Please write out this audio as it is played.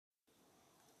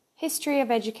History of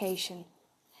education.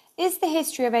 Is the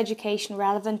history of education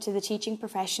relevant to the teaching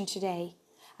profession today?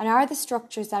 And are the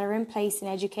structures that are in place in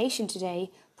education today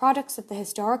products of the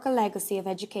historical legacy of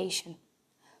education?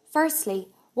 Firstly,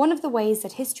 one of the ways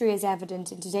that history is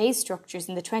evident in today's structures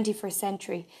in the 21st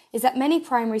century is that many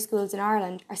primary schools in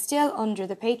Ireland are still under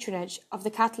the patronage of the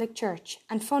Catholic Church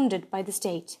and funded by the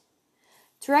state.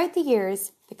 Throughout the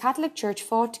years, the Catholic Church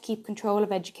fought to keep control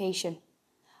of education.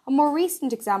 A more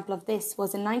recent example of this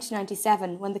was in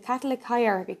 1997 when the Catholic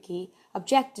hierarchy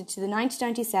objected to the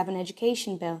 1997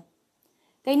 Education Bill.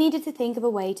 They needed to think of a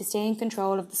way to stay in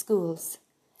control of the schools.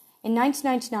 In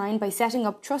 1999, by setting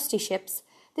up trusteeships,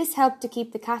 this helped to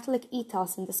keep the Catholic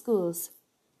ethos in the schools.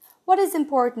 What is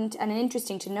important and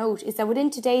interesting to note is that within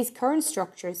today's current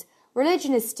structures,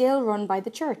 religion is still run by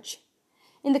the Church.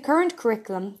 In the current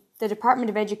curriculum, the Department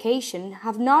of Education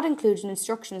have not included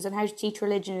instructions on how to teach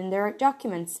religion in their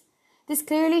documents. This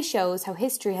clearly shows how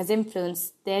history has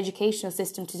influenced the educational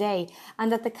system today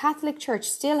and that the Catholic Church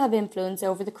still have influence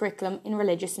over the curriculum in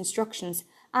religious instructions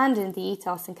and in the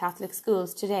ethos in Catholic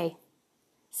schools today.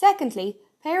 Secondly,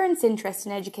 parents' interest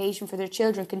in education for their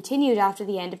children continued after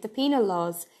the end of the penal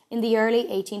laws in the early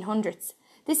 1800s.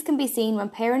 This can be seen when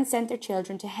parents sent their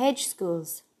children to hedge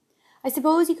schools. I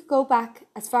suppose you could go back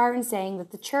as far in saying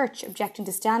that the Church, objecting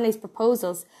to Stanley's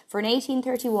proposals for an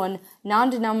 1831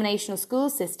 non-denominational school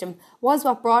system, was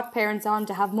what brought parents on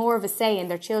to have more of a say in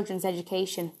their children's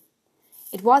education.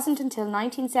 It wasn't until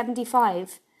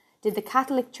 1975 did the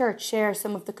Catholic Church share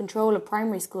some of the control of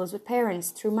primary schools with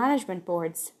parents through management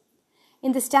boards.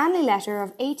 In the Stanley Letter of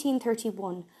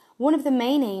 1831, one of the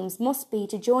main aims must be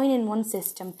to join in one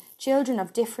system children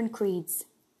of different creeds.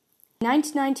 In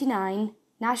 1999,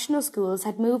 national schools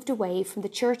had moved away from the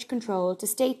church control to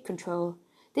state control.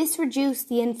 This reduced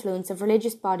the influence of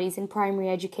religious bodies in primary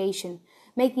education,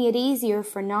 making it easier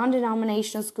for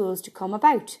non-denominational schools to come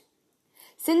about.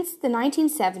 Since the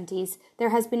 1970s, there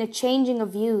has been a changing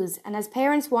of views and as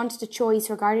parents wanted a choice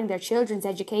regarding their children's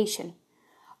education.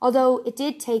 Although it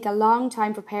did take a long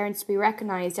time for parents to be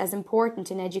recognised as important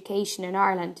in education in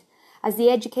Ireland, as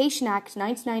the Education Act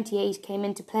 1998 came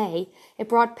into play, it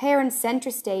brought parents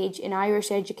centre stage in Irish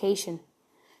education.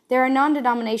 There are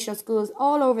non-denominational schools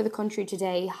all over the country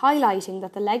today, highlighting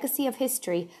that the legacy of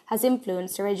history has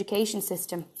influenced our education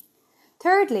system.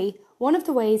 Thirdly, one of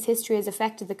the ways history has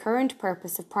affected the current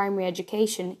purpose of primary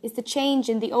education is the change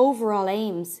in the overall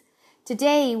aims.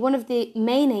 Today, one of the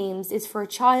main aims is for a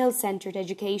child-centred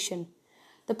education.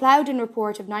 The Plowden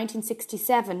Report of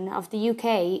 1967 of the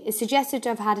UK is suggested to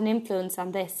have had an influence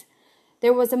on this.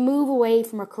 There was a move away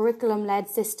from a curriculum-led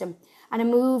system and a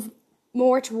move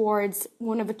more towards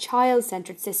one of a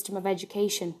child-centred system of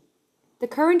education. The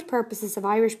current purposes of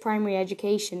Irish primary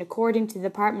education, according to the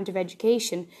Department of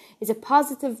Education, is a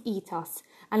positive ethos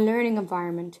and learning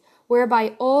environment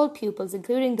whereby all pupils,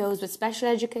 including those with special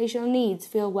educational needs,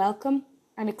 feel welcome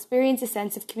and experience a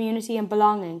sense of community and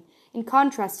belonging. In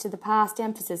contrast to the past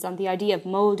emphasis on the idea of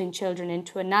moulding children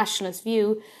into a nationalist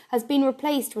view, has been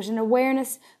replaced with an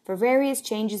awareness for various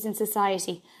changes in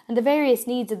society and the various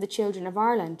needs of the children of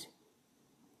Ireland.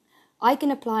 I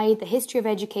can apply the history of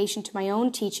education to my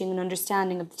own teaching and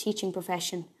understanding of the teaching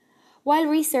profession. While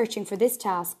researching for this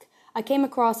task, I came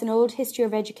across an old history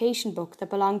of education book that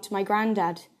belonged to my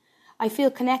granddad. I feel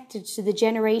connected to the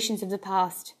generations of the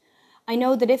past. I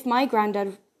know that if my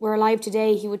granddad were alive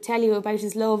today, he would tell you about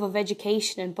his love of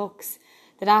education and books,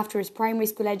 that after his primary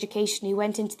school education he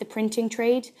went into the printing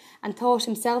trade and taught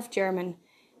himself German.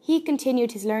 He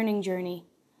continued his learning journey.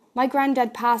 My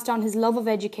granddad passed on his love of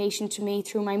education to me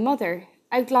through my mother,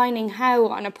 outlining how,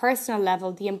 on a personal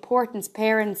level, the importance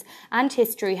parents and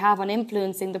history have on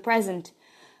influencing the present.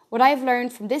 What I have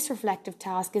learned from this reflective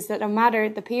task is that no matter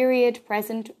the period,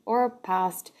 present or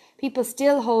past, people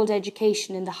still hold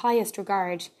education in the highest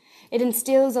regard. It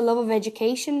instills a love of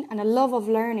education and a love of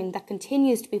learning that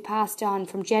continues to be passed on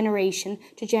from generation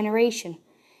to generation.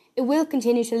 It will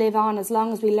continue to live on as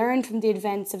long as we learn from the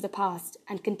events of the past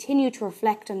and continue to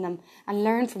reflect on them and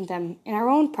learn from them in our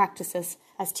own practices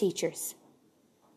as teachers.